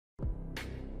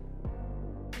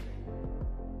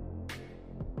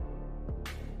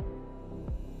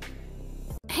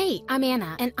Hey, I'm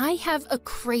Anna, and I have a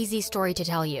crazy story to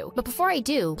tell you. But before I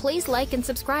do, please like and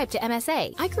subscribe to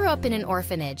MSA. I grew up in an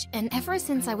orphanage, and ever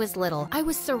since I was little, I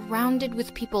was surrounded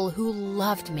with people who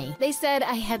loved me. They said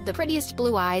I had the prettiest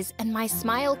blue eyes, and my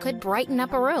smile could brighten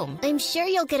up a room. I'm sure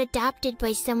you'll get adopted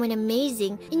by someone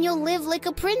amazing, and you'll live like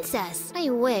a princess.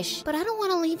 I wish, but I don't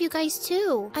want to leave you guys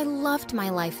too. I loved my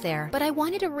life there, but I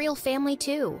wanted a real family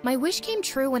too. My wish came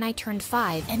true when I turned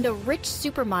 5, and a rich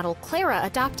supermodel, Clara,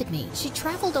 adopted me. She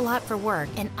traveled a lot for work,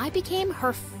 and I became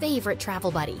her favorite travel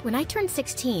buddy. When I turned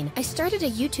 16, I started a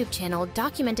YouTube channel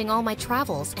documenting all my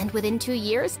travels, and within 2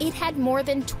 years, it had more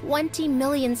than 20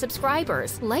 million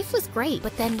subscribers. Life was great,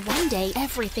 but then one day,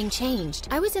 everything changed.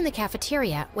 I was in the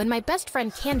cafeteria when my best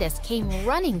friend Candace came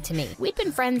running to me. We'd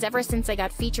been friends ever since I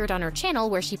got featured on her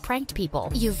channel where she pranked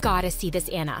people. You've got to see this,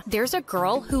 Anna. There's a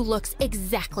girl who looks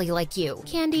exactly like you.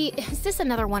 Candy, is this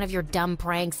another one of your dumb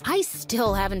pranks? I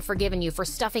still haven't forgiven you for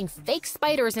stuffing fake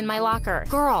spiders in my locker.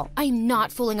 Girl, I'm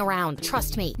not fooling around.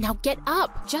 Trust me. Now get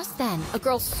up. Just then, a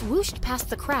girl swooshed past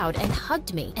the crowd and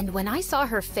hugged me. And when I saw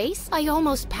her face, I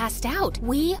almost passed out.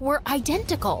 We were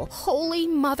identical. Holy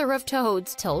mother of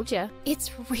toads. Told ya.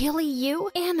 It's really you,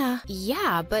 Anna?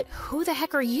 Yeah, but who the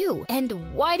heck are you?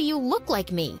 And why do you look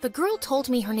like me? The girl told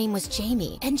me her name was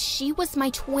Jamie, and she was my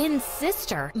twin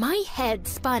sister. My head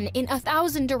spun in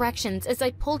 1,000 directions as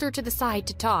I pulled her to the side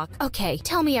to talk. Okay,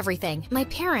 tell me everything.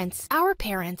 Our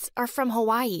parents are from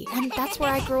Hawaii, and that's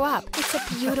where I grew up. It's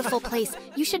a beautiful place.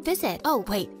 You should visit. Oh,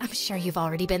 wait, I'm sure you've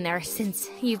already been there since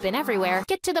you've been everywhere.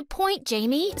 Get to the point,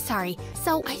 Jamie. Sorry.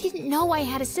 So I didn't know I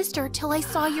had a sister till I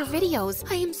saw your videos.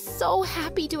 I am so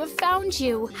happy to have found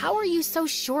you. How are you so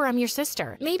sure I'm your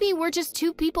sister? Maybe we're just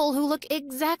two people who look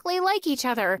exactly like each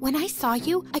other. When I saw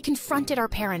you, I confronted our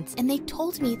parents, and they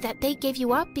told me that they gave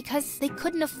you up because they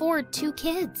couldn't afford 2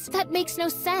 kids. That makes no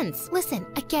sense. Listen,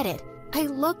 I get it. I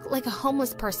look like a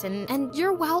homeless person, and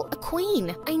you're, well, a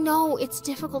queen. I know it's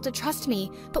difficult to trust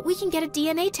me, but we can get a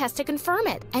DNA test to confirm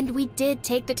it. And we did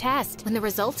take the test. When the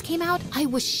results came out, I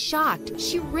was shocked.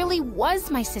 She really was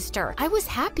my sister. I was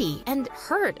happy and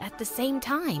hurt at the same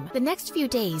time. The next few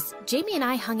days, Jamie and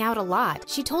I hung out a lot.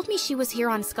 She told me she was here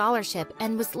on scholarship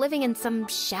and was living in some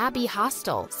shabby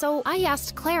hostel. So I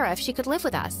asked Clara if she could live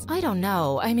with us. I don't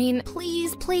know. I mean,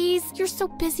 please, you're so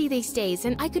busy these days,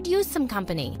 and I could use some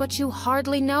company. But you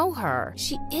hardly know her.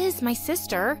 She is my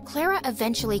sister. Clara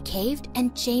eventually caved,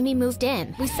 and Jamie moved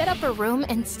in. We set up a room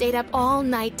and stayed up all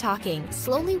night talking.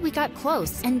 Slowly, we got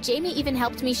close, and Jamie even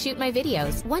helped me shoot my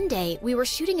videos. One day, we were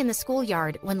shooting in the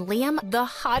schoolyard when Liam, the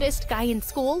hottest guy in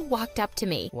school, walked up to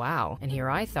me. Wow, and here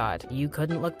I thought you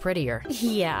couldn't look prettier.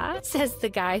 Yeah, says the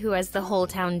guy who has the whole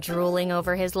town drooling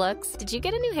over his looks. Did you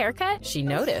get a new haircut? She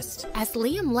noticed. As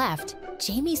Liam left,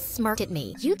 Jamie smirked at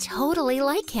me. You totally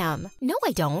like him. No,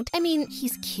 I don't. I mean,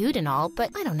 he's cute and all,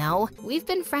 but I don't know. We've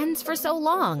been friends for so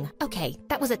long. Okay,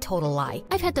 that was a total lie.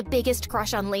 I've had the biggest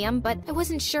crush on Liam, but I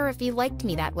wasn't sure if he liked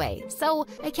me that way. So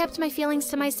I kept my feelings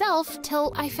to myself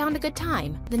till I found a good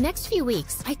time. The next few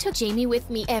weeks, I took Jamie with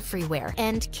me everywhere,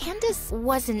 and Candace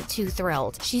wasn't too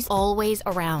thrilled. She's always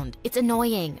around. It's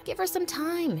annoying. Give her some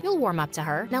time. You'll warm up to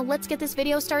her. Now let's get this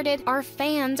video started. Our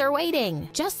fans are waiting.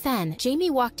 Just then,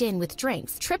 Jamie walked in with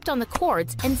drinks, tripped on the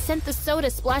cords, and sent the soda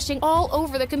splashing all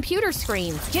over the computer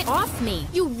screens. Get off me!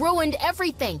 You ruined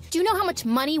everything! Do you know how much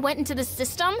money went into the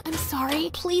system? I'm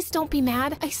sorry. Please don't be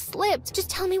mad. I slipped. Just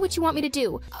tell me what you want me to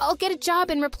do. I'll get a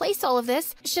job and replace all of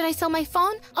this. Should I sell my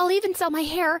phone? I'll even sell my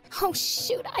hair. Oh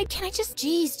shoot,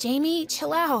 Jeez, Jamie,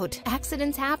 chill out.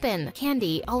 Accidents happen.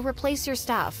 Candy, I'll replace your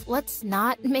stuff. Let's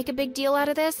not make a big deal out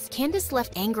of this. Candace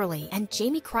left angrily, and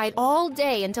Jamie cried all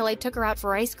day until I took her out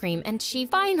for ice cream, and she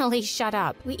finally shut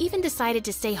up. We even decided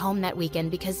to stay home that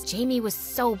weekend because Jamie was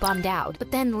so bummed out.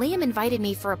 But then Liam invited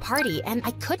me for a party, and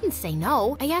I couldn't say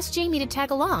no. I asked Jamie to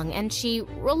tag along, and she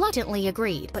reluctantly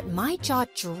agreed. But my jaw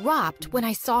dropped when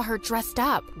I saw her dressed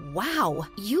up. Wow,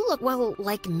 you look, well,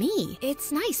 like me.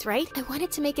 It's nice, right? I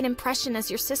wanted to make an impression as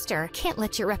your sister. Can't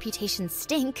let your reputation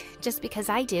stink just because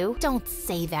I do. Don't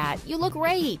say that. You look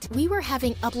great. We were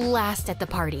having a blast at the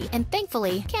party, and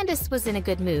thankfully, Candace was in a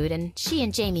good mood, and she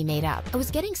and Jamie made up. I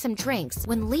was getting some drinks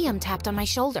when Liam tapped on my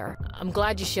shoulder. I'm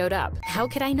glad you showed up. How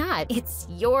could I not? It's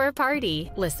your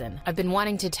party. Listen, I've been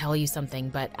wanting to tell you something,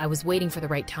 but I was waiting for the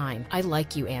right time. I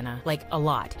like you, Anna. Like, a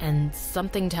lot. And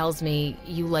something tells me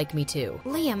you like me too.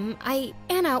 Liam,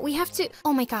 Anna, we have to—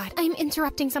 Oh my god, I'm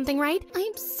interrupting something, right?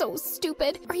 I'm so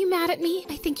stupid. Are you mad at me?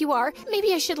 I think you are.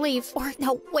 Maybe I should leave. Or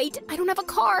no, wait, I don't have a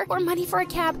car or money for a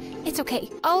cab. It's okay.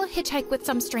 I'll hitchhike with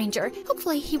some stranger.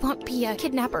 Hopefully he won't be a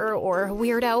kidnapper or a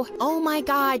weirdo. Oh my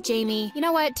god, Jamie. You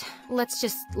know what? Let's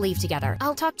just leave together.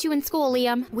 I'll talk to you in school,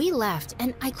 Liam. Mom. We left,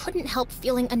 and I couldn't help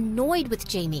feeling annoyed with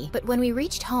Jamie. But when we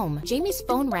reached home, Jamie's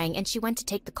phone rang and she went to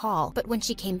take the call. But when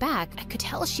she came back, I could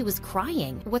tell she was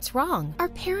crying. What's wrong? Our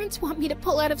parents want me to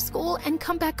pull out of school and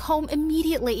come back home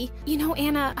immediately. You know,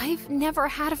 Anna, I've never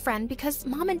had a friend because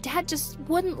Mom and Dad just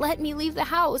wouldn't let me leave the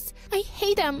house. I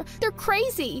hate them. They're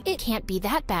crazy. It can't be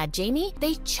that bad, Jamie.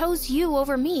 They chose you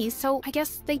over me, so I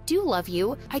guess they do love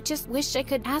you. I just wish I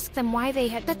could ask them why they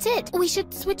had... That's it. We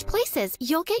should switch places.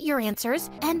 You'll get your answers,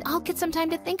 and I'll get some time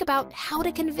to think about how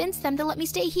to convince them to let me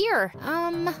stay here.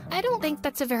 I don't think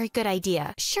that's a very good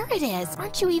idea. Sure it is.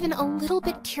 Aren't you even a little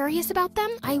bit curious about them?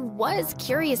 I was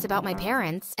curious about my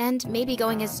parents, and maybe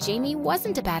going as Jamie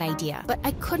wasn't a bad idea, but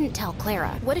I couldn't tell Clara.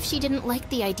 What if she didn't like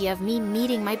the idea of me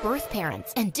meeting my birth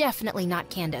parents? And definitely not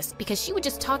Candace, because she would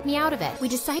just talk me out of it. We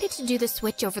decided to do the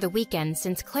switch over the weekend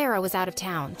since Clara was out of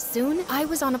town. Soon, I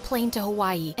was on a plane to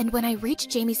Hawaii, and when I reached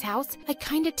Jamie's house, I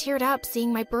kinda teared up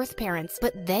seeing my birth parents,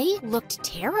 but they looked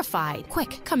terrified.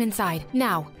 Quick, come inside,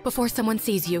 now, before someone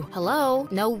sees you. Hello?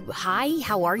 No, hi,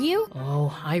 how are you?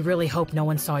 Oh, I really hope no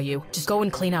one saw you. Just go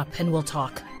and clean up and we'll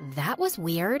talk. That was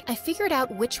weird. I figured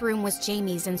out which room was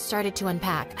Jamie's and started to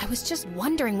unpack. I was just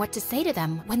wondering what to say to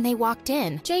them when they walked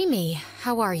in. Jamie,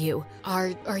 how are you?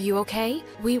 Are you okay?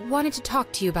 We wanted to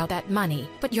talk to you about that money,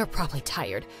 but you're probably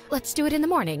tired. Let's do it in the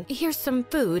morning. Here's some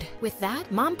food. With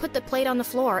that, Mom put the plate on the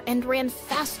floor and ran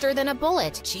faster than a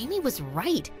bullet. Jamie was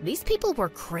right. These people were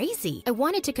crazy. I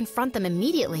wanted to confront them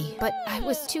immediately, but I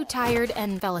was too tired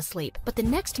and fell asleep. But the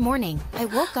next morning, I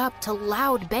woke up to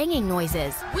loud banging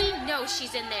noises. We know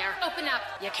she's in there. Open up.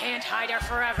 You can't hide her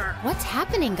forever. What's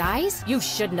happening, guys? You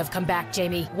shouldn't have come back,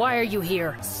 Jamie. Why are you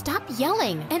here? Stop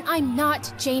yelling. And I'm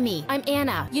not Jamie. I'm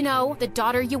Anna. You know, the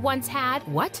daughter you once had.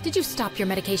 What? Did you stop your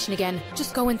medication again?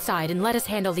 Just go inside and let us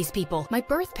handle these people. My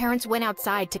birth parents went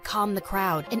outside to calm the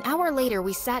crowd. An hour later,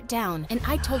 we sat down, and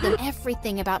I told them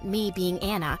everything about me being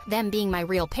Anna, them being my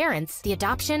real parents, the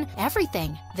adoption,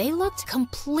 everything. They looked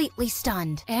completely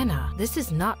stunned. Anna, this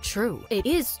is not true. It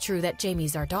is true that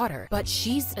Jamie's our daughter, but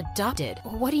she's adopted.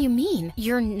 What do you mean?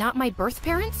 You're not my birth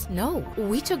parents? No,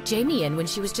 we took Jamie in when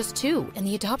she was just 2, and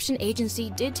the adoption agency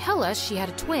did tell us she had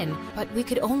a twin, but we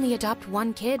could only adopt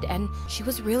one kid, and she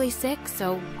was really sick,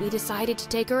 so we decided to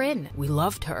take her in. We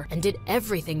loved her and did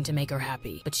everything to make her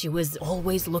happy, but she was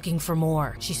always looking for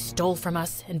more. She stole from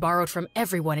us and borrowed from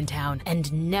everyone in town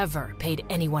and never paid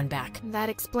anyone back. That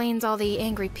explains all the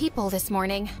angry people this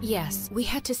morning. Yes, we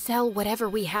had to sell whatever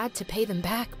we had to pay them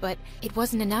back, but it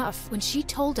wasn't enough. When she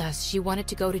told us she wanted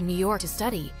to go to New York to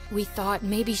study, we thought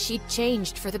maybe she'd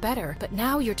changed for the better. But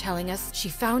now you're telling us she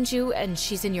found you and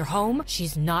she's in your home?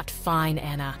 She's not fine,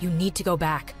 Anna. You need to go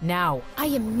back, now. I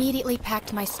immediately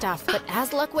packed my stuff, but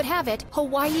as luck would have it,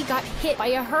 Hawaii got hit by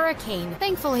a hurricane.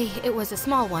 Thankfully, it was a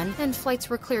small one, and flights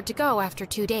were cleared to go after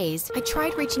 2 days. I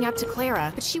tried reaching out to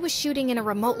Clara, but she was shooting in a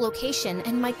remote location,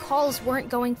 and my calls weren't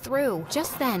going through.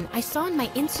 Just then, I saw in my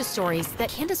Insta stories that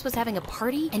Candace was having a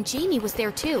party, and Jamie was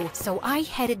there too, so I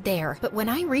headed there. But when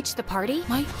I reached the party,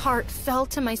 my heart fell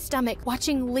to my stomach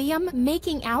watching Liam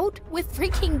making out with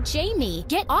freaking Jamie.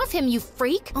 Get off him, you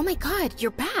freak! Oh my god,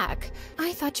 you're back.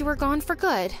 I thought you were gone for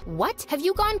good. What? Have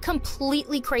you gone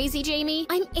completely crazy, Jamie?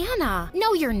 I'm Anna.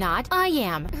 No, you're not. I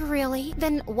am. Really?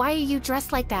 Then why are you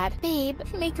dressed like that? Babe,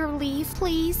 make her leave,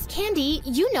 please. Candy,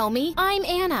 you know me. I'm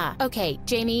Anna. Okay,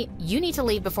 Jamie, you need to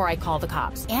leave before I call the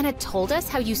cops. Anna told us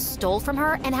how you stole from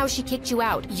her and how she kicked you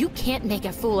out. You can't make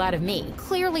a fool out of me.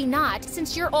 Clearly not,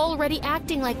 since you're already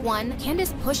acting like one.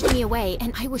 Candace pushed me away,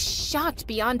 and I was shocked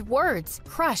beyond words.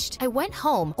 Crushed. I went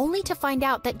home, only to find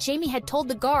out that Jamie had told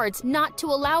the guards not to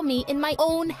allow me in my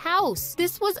own house.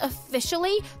 This was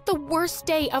officially the worst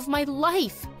day of my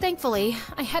life. Thankfully,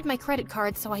 I had my credit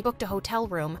card, so I booked a hotel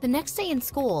room. The next day in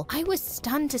school, I was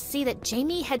stunned to see that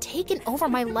Jamie had taken over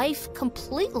my life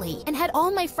completely and had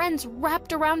all my friends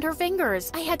wrapped around her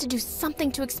fingers. I had to do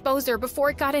something to expose her before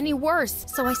it got any worse,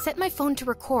 so I set my phone to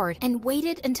record and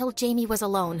waited until Jamie was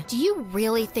alone. Do you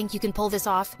really think you can pull this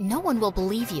off? No one will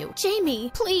believe you.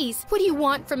 Jamie, please, what do you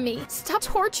want from me? Stop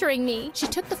torturing me. She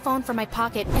took the phone from my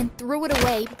pocket and threw it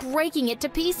away, breaking it to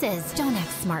pieces. Don't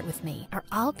act smart with me, or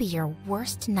I'll be your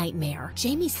worst nightmare.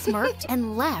 Jamie smirked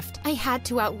and left. I had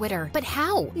to outwit her, but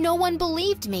how? No one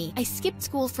believed me. I skipped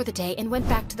school for the day and went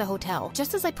back to the hotel.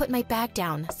 Just as I put my bag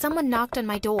down, someone knocked on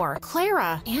my door.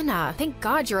 Clara! Anna, thank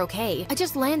God you're okay. I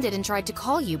just landed and tried to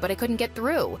call you, but I couldn't get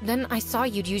through. Then I saw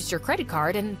you'd used your credit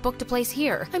card and booked a place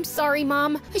here. I'm sorry,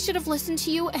 Mom. I should have listened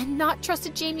to you and not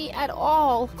trusted Jamie at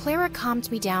all. Clara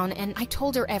calmed me down and I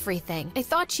told her everything. I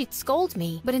thought she'd scold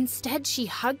me, but instead she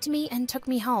hugged me and took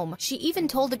me home. She even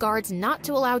told the guards not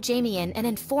to allow Jamie in and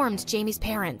informed Jamie's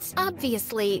parents.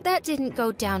 Obviously, that didn't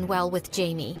go down well with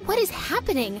Jamie. What is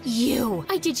happening? You!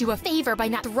 I did you a favor by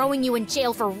not throwing you in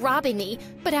jail for robbing me,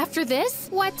 but after this?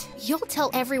 What? You'll tell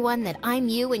everyone that I'm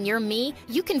you and you're me?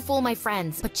 You can fool my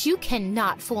friends, but you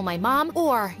cannot fool my mom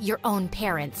or your own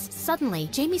parents. Suddenly,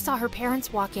 Jamie saw her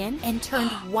parents walk in and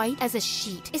turned white as a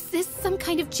sheet. Is this some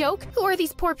kind of joke? Who are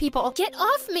these poor people? Get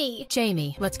off me!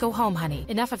 Jamie, let's go home, honey.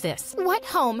 Enough of this. What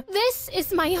home? This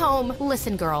is my home.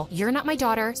 Listen, girl, you're not my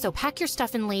daughter, so pack your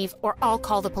stuff and leave, or I'll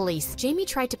call the police. Jamie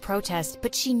tried to protest,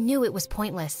 but she knew it was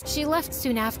pointless. She left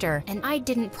soon after, and I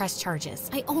didn't press charges.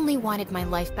 I only wanted my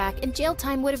life back, and jail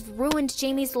time would have ruined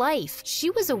Jamie's life. She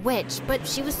was a witch, but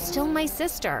she was still my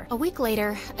sister. A week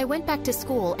later, I went back to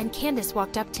school, and Candace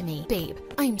walked up to me. Babe,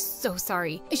 I'm so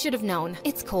sorry. I should have known.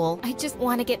 It's cool. I just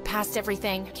want to get past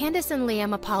everything. Candace and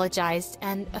Liam apologized,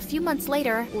 and a few months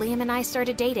later, Liam and I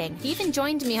started dating. He even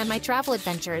joined me on my travel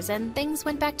adventures, and things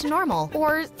went back to normal.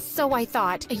 Or so I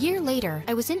thought. A year later,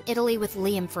 I was in Italy with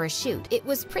Liam for a shoot. It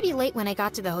was pretty late when I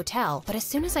got to the hotel, but as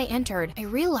soon as I entered, I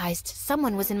realized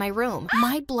someone was in my room.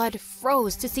 My blood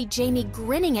froze to see Jamie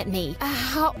grinning at me.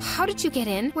 How did you get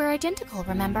in? We're identical,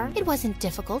 remember? It wasn't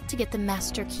difficult to get the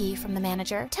master key from the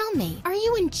manager. Tell me, are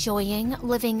you enjoying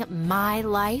living my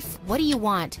life? What do you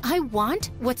want? I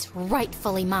want what's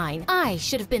rightfully mine. I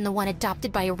should have been the one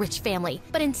adopted by a rich family,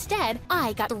 but instead,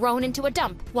 I got thrown into a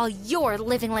dump while you're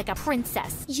living like a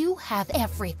princess. You have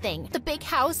everything. The big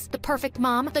house, the perfect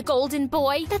mom, the golden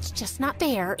boy. That's just not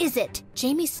fair, is it?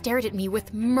 Jamie stared at me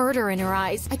with murder in her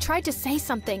eyes. I tried to say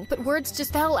something, but words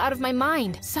just fell out of my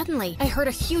mind. Suddenly, I heard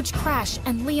a huge crash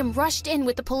and Liam rushed in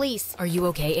with the police. Are you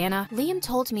okay, Anna? Liam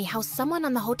told me how someone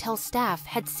on the hotel staff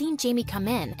had seen Jamie come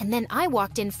in, and then I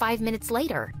walked in 5 minutes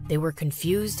later. They were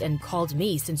confused and called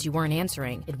me since you weren't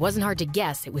answering. It wasn't hard to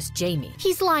guess it was Jamie.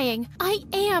 He's lying. I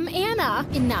am Anna.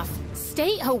 Enough.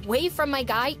 Stay away from my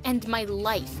guy and my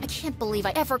life. I can't believe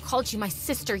I ever called you my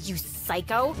sister, you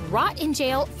psycho. Rot in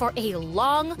jail for a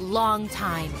long, long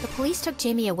time. The police took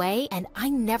Jamie away, and I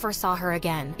never saw her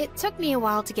again. It took me a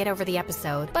while to get over the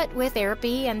episode, but with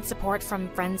therapy and support from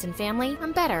friends and family,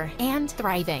 I'm better and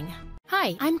thriving.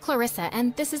 Hi, I'm Clarissa,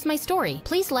 and this is my story.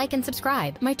 Please like and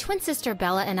subscribe. My twin sister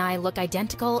Bella and I look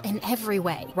identical in every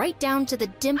way, right down to the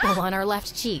dimple on our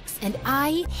left cheeks, and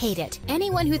I hate it.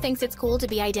 Anyone who thinks it's cool to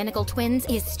be identical twins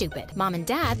is stupid. Mom and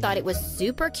Dad thought it was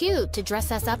super cute to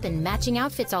dress us up in matching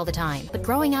outfits all the time, but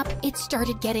growing up, it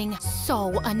started getting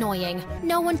so annoying.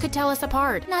 No one could tell us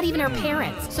apart, not even our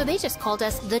parents, so they just called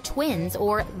us the twins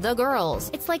or the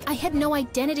girls. It's like I had no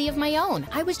identity of my own.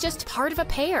 I was just part of a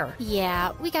pair.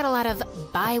 Yeah, we got a lot of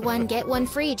buy one, get one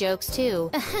free jokes,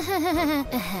 too.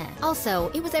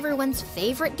 Also, it was everyone's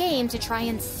favorite game to try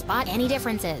and spot any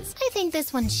differences. I think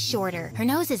this one's shorter. Her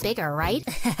nose is bigger, right?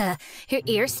 Her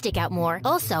ears stick out more.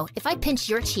 Also, if I pinch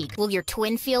your cheek, will your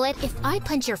twin feel it? If I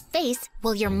punch your face,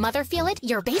 will your mother feel it?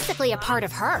 You're basically a part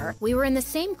of her. We were in the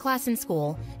same class in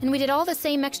school, and we did all the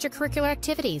same extracurricular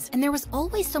activities, and there was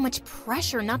always so much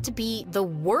pressure not to be the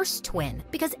worst twin,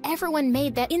 because everyone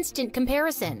made that instant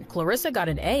comparison. Clarissa got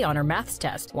an A on her maths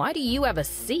test. Why do you have a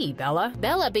C, Bella?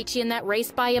 Bella beat you in that race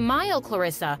by a mile,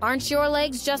 Clarissa. Aren't your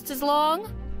legs just as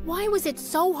long? Why was it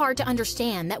so hard to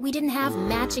understand that we didn't have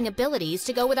matching abilities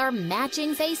to go with our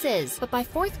matching faces? But by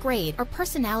 4th grade, our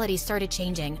personalities started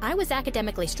changing. I was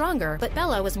academically stronger, but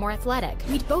Bella was more athletic.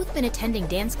 We'd both been attending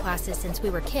dance classes since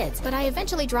we were kids, but I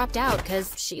eventually dropped out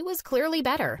because she was clearly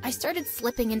better. I started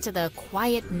slipping into the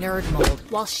quiet nerd mold,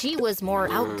 while she was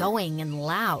more outgoing and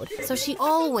loud, so she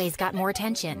always got more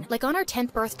attention. Like on our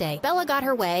 10th birthday, Bella got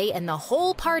her way, and the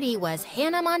whole party was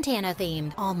Hannah Montana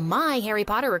themed. All my Harry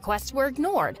Potter requests were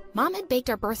ignored. Mom had baked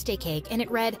our birthday cake, and it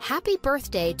read, "Happy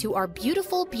birthday to our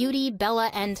beautiful beauty,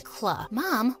 Bella and Cla."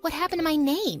 Mom, what happened to my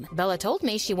name? Bella told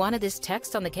me she wanted this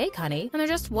text on the cake, honey, and there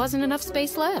just wasn't enough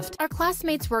space left. Our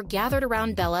classmates were gathered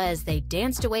around Bella as they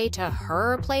danced away to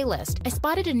her playlist. I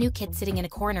spotted a new kid sitting in a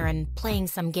corner and playing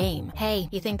some game. Hey,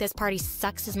 you think this party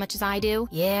sucks as much as I do?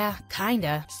 Yeah,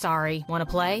 kinda. Sorry. Wanna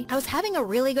play? I was having a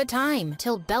really good time,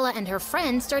 till Bella and her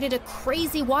friend started a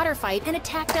crazy water fight and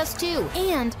attacked us too.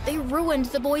 And they ruined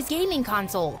the boys' gaming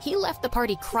console. He left the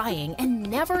party crying and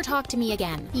never talked to me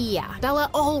again. Yeah, Bella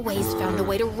always found a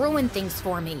way to ruin things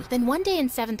for me. Then one day in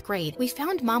 7th grade, we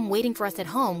found Mom waiting for us at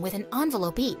home with an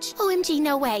envelope each. OMG,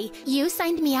 no way. You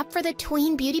signed me up for the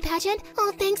tween beauty pageant?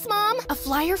 Oh, thanks, Mom. A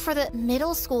flyer for the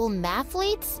middle school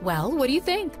mathletes? Well, what do you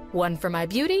think? One for my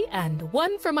beauty and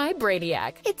one for my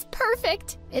brainiac. It's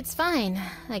perfect. It's fine,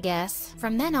 I guess.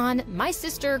 From then on, my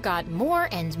sister got more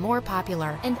and more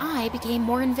popular, and I became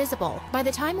more invisible. By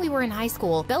the time we were in high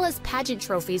school, Bella's pageant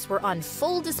trophies were on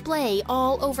full display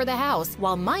all over the house,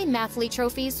 while my mathlete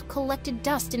trophies collected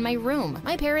dust in my room.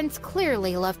 My parents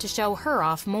clearly loved to show her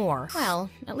off more. Well,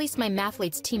 at least my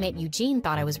mathlete's teammate Eugene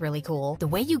thought I was really cool. The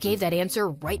way you gave that answer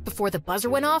right before the buzzer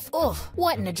went off, ugh,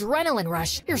 what an adrenaline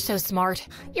rush. You're so smart.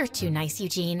 You're too nice,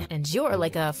 Eugene. And you're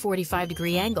like a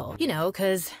 45-degree angle. You know,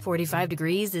 'cause 45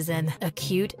 degrees is an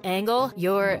acute angle.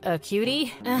 You're a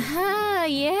cutie? Uh-huh,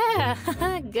 yeah.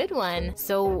 Good one.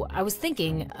 So I was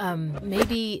thinking,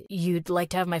 maybe you'd like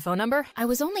to have my phone number? I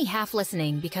was only half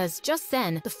listening because just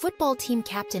then, the football team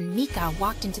captain Mika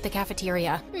walked into the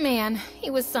cafeteria. Man, he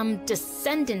was some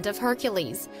descendant of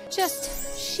Hercules.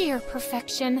 Just sheer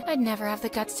perfection. I'd never have the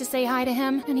guts to say hi to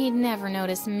him, and he'd never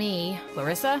notice me.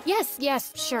 Clarissa?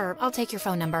 Yes, sure. I'll take your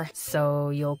phone number.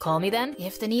 So you'll call me then?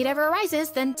 If the need ever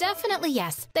arises, then definitely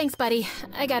yes. Thanks, buddy.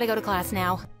 I gotta go to class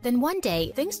now. Then one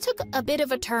day, things took a bit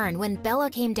of a turn when Bella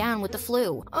came down with the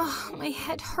flu. Oh, my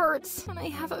head hurts, and I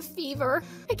have a fever.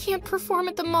 I can't perform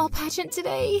at the mall pageant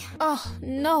today. Oh,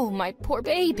 no, my poor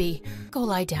baby. Go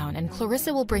lie down, and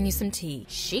Clarissa will bring you some tea.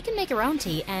 She can make her own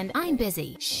tea, and I'm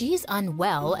busy. She's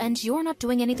unwell, and you're not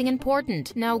doing anything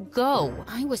important. Now go.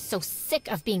 I was so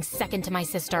sick of being second to my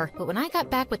sister, but when I got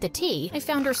back with the tea, I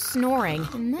found her snoring,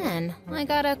 and then I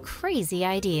got a crazy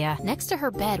idea. Next to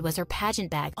her bed was her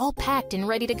pageant bag, all packed and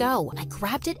ready to go. I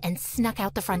grabbed it and snuck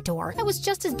out the front door. I was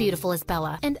just as beautiful as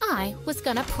Bella, and I was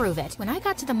gonna prove it. When I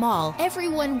got to the mall,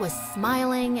 everyone was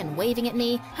smiling and waving at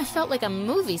me. I felt like a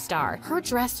movie star. Her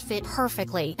dress fit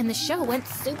perfectly, and the show went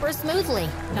super smoothly.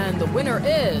 And the winner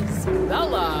is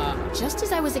Bella. Just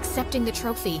as I was accepting the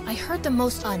trophy, I heard the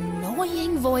most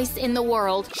annoying voice in the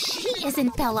world. She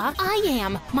isn't Bella. I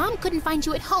am. Mom couldn't find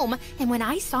you at home, and when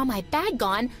I saw my bag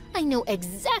gone, I knew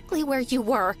exactly where you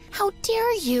were. How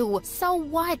dare you? So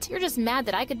what? You're just mad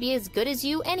that I could be as good as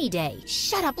you any day.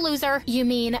 Shut up, loser. You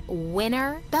mean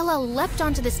winner? Bella leapt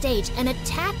onto the stage and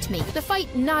attacked me. The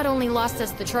fight not only lost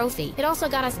us the trophy, it also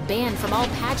got us banned from all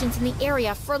pageants in the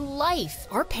area for life.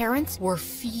 Our parents were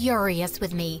furious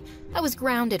with me. I was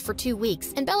grounded for 2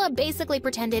 weeks, and Bella basically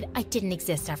pretended I didn't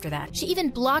exist after that. She even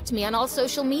blocked me on all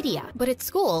social media. But at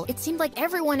school, it seemed like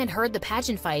everyone had heard the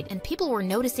pageant fight, and people were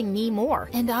noticing me more.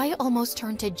 And I almost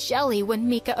turned to jelly when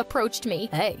Mika approached me.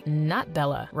 Hey, not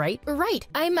Bella, right? Right.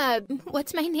 I'm,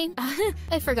 what's my name?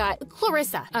 I forgot.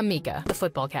 Clarissa. I'm Mika, the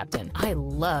football captain. I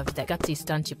loved that gutsy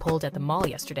stunt you pulled at the mall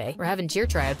yesterday. We're having cheer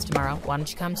tryouts tomorrow. Why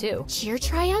don't you come too? Cheer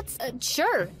tryouts?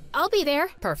 Sure. I'll be there.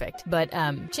 Perfect. But,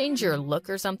 change your look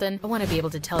or something. I want to be able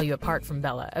to tell you apart from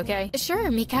Bella, okay? Sure,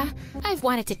 Mika. I've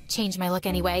wanted to change my look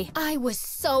anyway. I was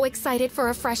so excited for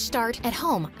a fresh start. At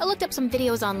home, I looked up some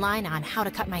videos online on how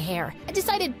to cut my hair. I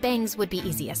decided bangs would be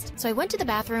easiest. So I went to the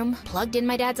bathroom, plugged in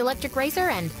my dad's electric razor,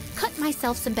 and cut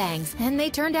myself some bangs. And they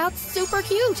turned out super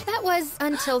cute. That was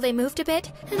until they moved a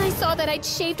bit, and I saw that I'd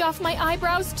shaved off my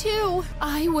eyebrows too.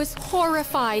 I was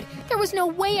horrified. There was no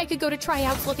way I could go to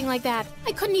tryouts looking like that.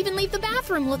 I couldn't even leave the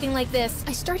bathroom looking like this.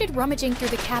 I started rummaging through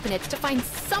the cabinets to find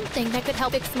something that could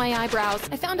help fix my eyebrows.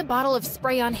 I found a bottle of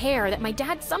spray-on hair that my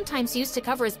dad sometimes used to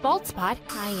cover his bald spot.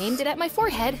 I aimed it at my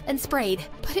forehead and sprayed,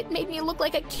 but it made me look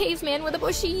like a caveman with a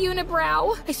bushy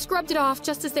unibrow. I scrubbed it off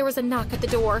just as there was a knock at the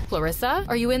door. Clarissa,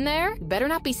 are you in there? You better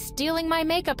not be stealing my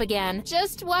makeup again.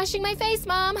 Just washing my face,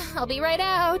 Mom. I'll be right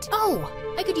out. Oh,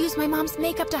 I could use my mom's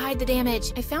makeup to hide the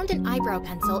damage. I found an eyebrow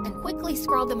pencil and quickly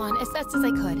scrawled them on as best as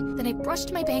I could. Then I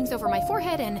brushed my bangs over my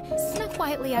forehead and snuck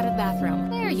quietly out of the bathroom.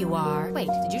 There you are. Wait,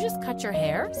 did you just cut your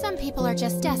hair? Some people are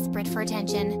just desperate for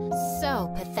attention.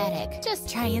 So pathetic. Just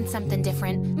trying something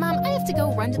different. Mom, I have to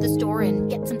go run to the store and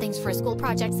get some things for a school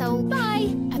project, so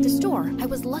bye. At the store, I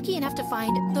was lucky enough to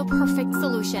find the perfect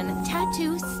solution.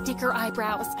 Tattoo sticker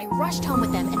eyebrows. I rushed home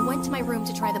with them and went to my room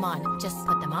to try them on. Just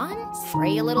put them on,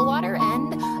 spray a little water,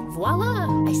 and voila!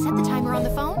 I set the timer on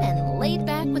the phone and laid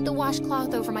back with the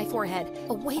washcloth over my forehead,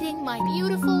 awaiting my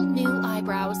beautiful new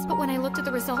eyebrows. But when I looked at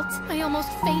the results, I almost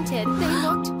fainted. They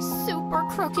looked super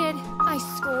crooked. I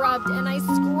scrubbed and I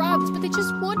scrubbed, but they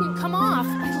just wouldn't come off.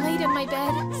 I laid in my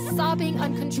bed, sobbing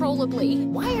uncontrollably.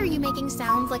 Why are you making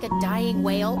sounds like a dying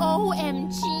whale?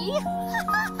 OMG!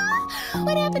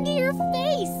 What happened to your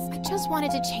face? I just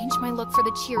wanted to change my look for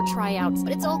the cheer tryouts,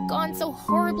 but it's all gone so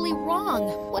horribly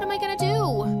wrong. What am I gonna do?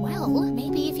 Well,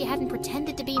 maybe if you hadn't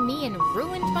pretended to be me and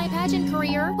ruined my pageant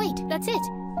career. Wait, that's it.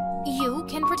 You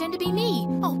can pretend to be me.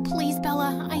 Oh, please,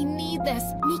 Bella, I need this.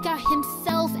 Mika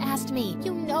himself asked me.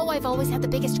 You know I've always had the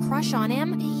biggest crush on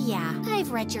him. Yeah,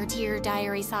 I've read your Dear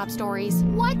Diary sob stories.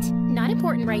 What? Not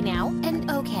important right now. And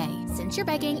okay, since you're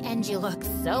begging and you look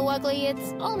so ugly,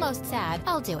 it's almost sad.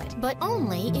 I'll do it, but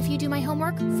only if you do my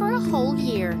homework for a whole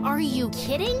year. Are you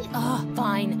kidding? Ugh,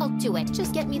 fine, I'll do it.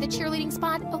 Just get me the cheerleading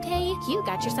spot, okay? You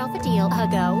got yourself a deal,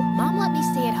 Uggo. Mom let me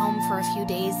stay at home for a few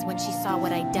days when she saw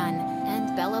what I'd done,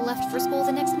 and Bella left for school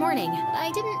the next morning.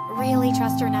 I didn't really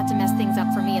trust her not to mess things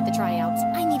up for me at the tryouts.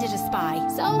 I needed a spy,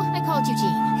 so I called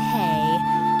Eugene. Hey,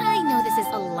 I know this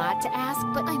is a lot to ask,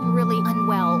 but I'm really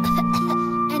unwell.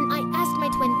 And I asked my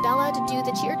twin Bella to do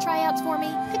the cheer tryouts for me.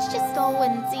 Could you just go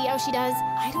and see how she does?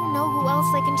 I don't know who else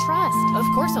I can trust. Of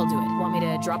course I'll do it. Want me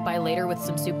to drop by later with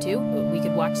some soup too? We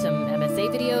could watch some MSA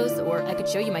videos, or I could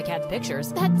show you my cat's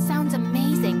pictures. That sounds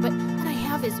amazing, but what I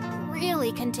have is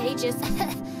really contagious.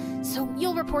 So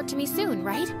you'll report to me soon,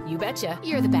 right? You betcha.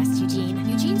 You're the best, Eugene.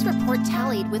 Eugene's report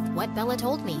tallied with what Bella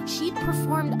told me. She'd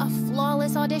performed a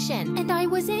flawless audition, and I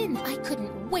was in. I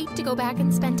couldn't wait to go back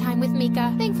and spend time with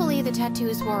Mika. Thankfully, the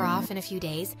tattoos wore off in a few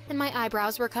days, and my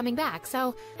eyebrows were coming back,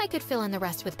 so I could fill in the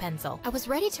rest with pencil. I was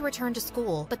ready to return to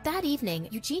school, but that evening,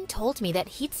 Eugene told me that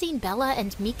he'd seen Bella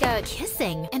and Mika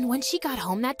kissing, and when she got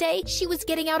home that day, she was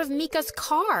getting out of Mika's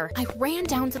car. I ran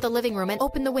down to the living room and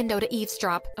opened the window to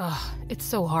eavesdrop. Ugh, it's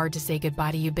so hard to say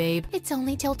goodbye to you, babe. It's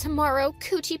only till tomorrow,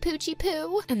 coochie poochie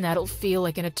poo. And that'll feel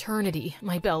like an eternity,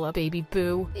 my Bella baby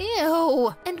boo.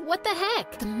 Ew! And what the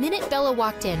heck? The minute Bella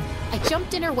walked in, I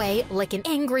jumped in her way like an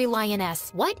angry lioness.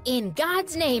 What in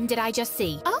God's name did I just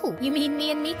see? Oh, you mean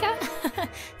me and Mika?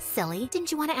 Silly.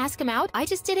 Didn't you want to ask him out? I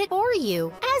just did it for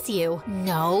you. As you.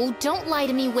 No, don't lie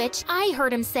to me, witch. I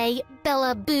heard him say,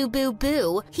 Bella boo boo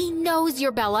boo. He knows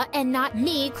you're Bella and not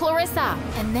me, Clarissa.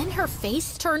 And then her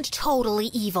face turned totally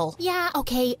evil. Yeah,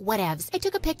 okay, whatevs. I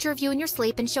took a picture of you in your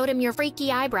sleep and showed him your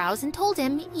freaky eyebrows and told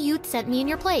him you'd sent me in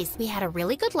your place. We had a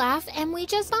really good laugh and we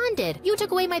just bonded. You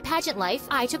took away my pageant life,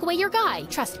 I took away your guy.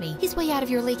 Trust me, he's way out of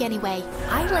your league anyway.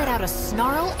 I let out a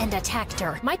snarl and attacked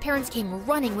her. My parents came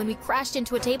running when we crashed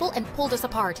into a table and pulled us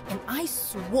apart, and I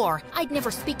swore I'd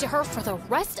never speak to her for the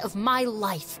rest of my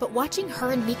life. But watching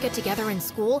her and Mika together in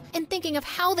school and thinking of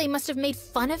how they must have made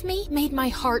fun of me made my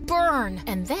heart burn.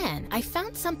 And then I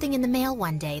found something in the mail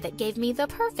one day that gave me the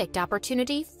perfect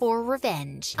opportunity for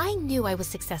revenge. I knew I was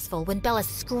successful when Bella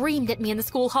screamed at me in the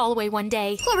school hallway one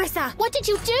day. Clarissa, what did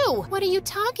you do? What are you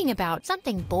talking about?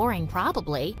 Something boring,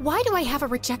 probably. Why do I have a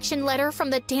rejection letter from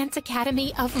the dance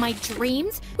academy of my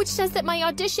dreams, which says that my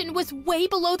audition was way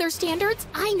below their standards?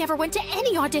 I never went to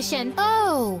any audition.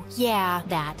 Oh, yeah,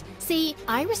 that. See,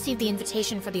 I received the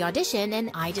invitation for the audition and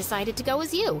I decided to go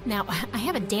as you. Now, I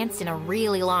haven't danced in a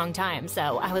really long time,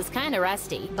 so I was kind of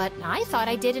rusty, but I thought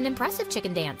I did an impressive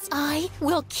chicken dance. I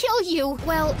will kill you!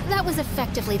 Well, that was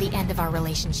effectively the end of our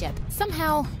relationship.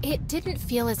 Somehow, it didn't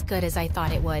feel as good as I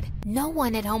thought it would. No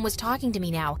one at home was talking to me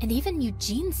now, and even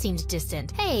Eugene seemed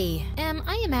distant. Hey, am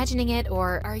I imagining it,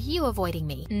 or are you avoiding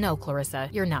me? No, Clarissa,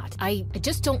 you're not. I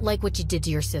just don't like what you did to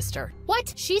your sister.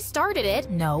 What? She started it?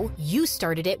 No, you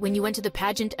started it when you went to the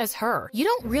pageant as her. You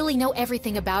don't really know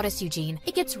everything about us, Eugene.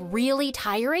 It gets really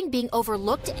tiring being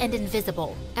overlooked and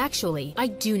invisible. Actually, I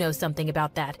do know something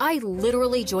about that. I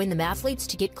literally joined the mathletes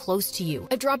to get close to you.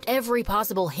 I dropped every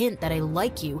possible hint that I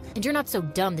like you, and you're not so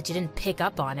dumb that you didn't pick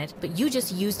up on it, but you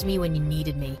just used me when you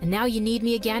needed me. And now you need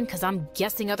me again because I'm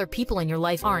guessing other people in your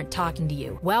life aren't talking to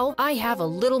you. Well, I have a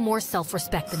little more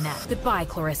self-respect than that. Goodbye,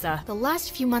 Clarissa. The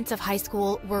last few months of high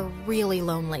school were really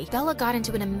lonely. Bella got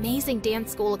into an amazing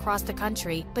dance school across the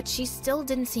country, but she still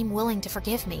didn't seem willing to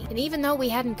forgive me. And even though we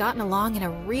hadn't gotten along in a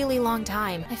really long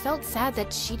time, I felt sad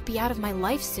that she'd be out of my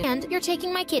life soon. And you're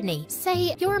taking my kidney.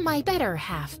 Say you're my better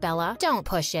half, Bella. Don't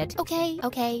push it.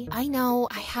 Okay. I know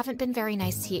I haven't been very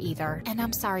nice to you either, and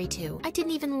I'm sorry too. I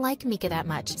didn't even like Mika that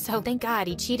much, so thank God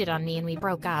he cheated on me and we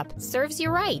broke up. Serves you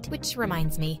right. Which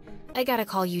reminds me, I gotta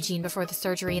call Eugene before the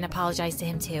surgery and apologize to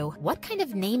him too. What kind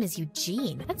of name is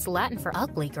Eugene? That's Latin for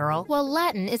ugly, girl. Well,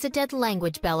 Latin is a dead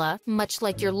language, Bella, much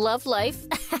like your love life.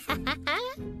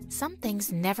 Some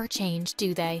things never change,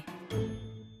 do they?